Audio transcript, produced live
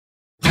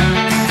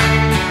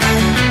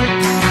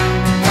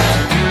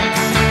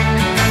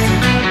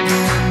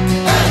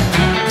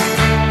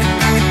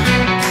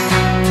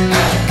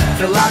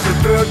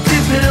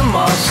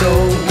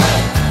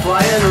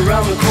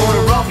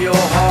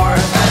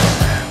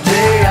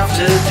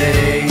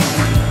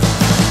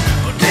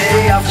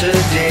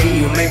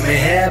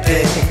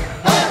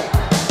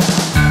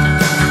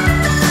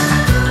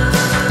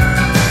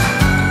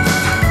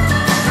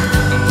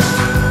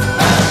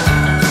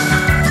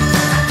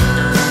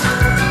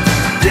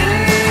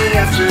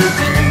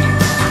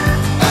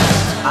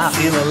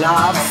feel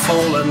alive,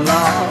 fall in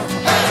love.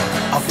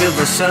 I feel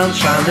the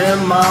sunshine in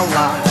my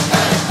life.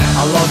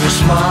 I love your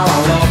smile,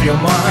 I love your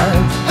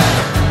mind.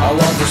 I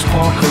love the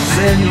sparkles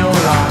in your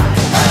eyes.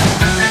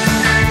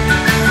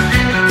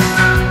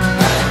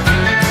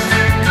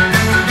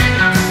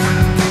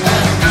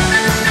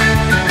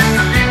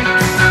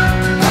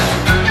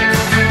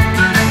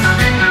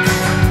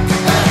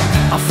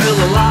 I feel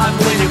alive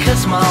when you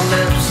kiss my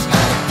lips.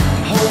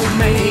 Hold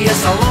me,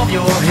 yes, I love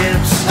your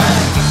hips.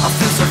 I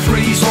feel so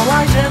free, so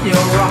light in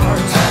your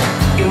arms.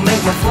 You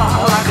make me fly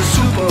like a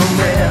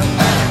Superman.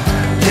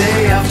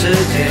 Day after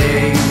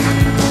day,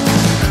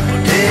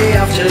 day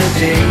after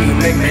day, you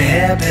make me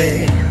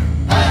happy.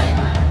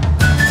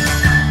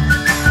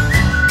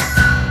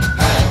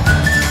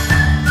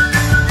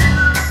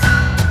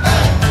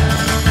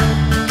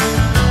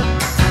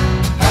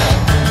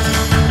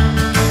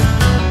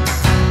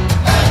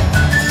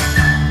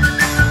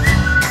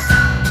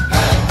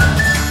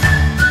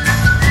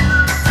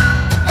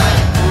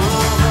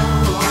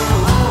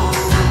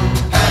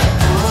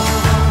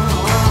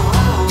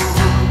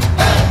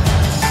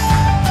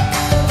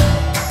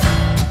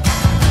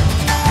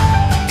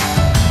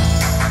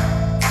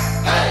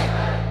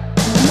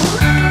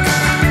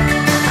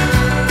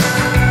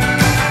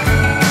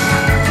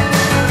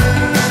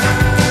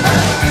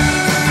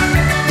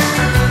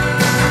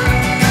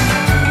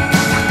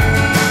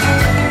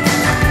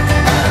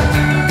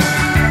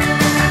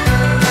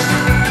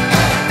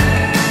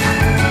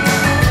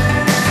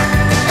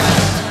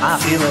 I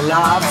feel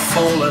alive,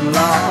 fall in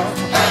love.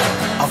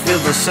 I feel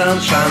the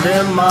sunshine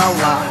in my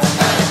life.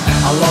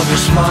 I love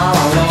your smile,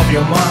 I love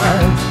your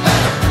mind.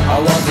 I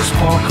love the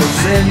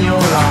sparkles in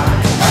your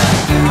eyes.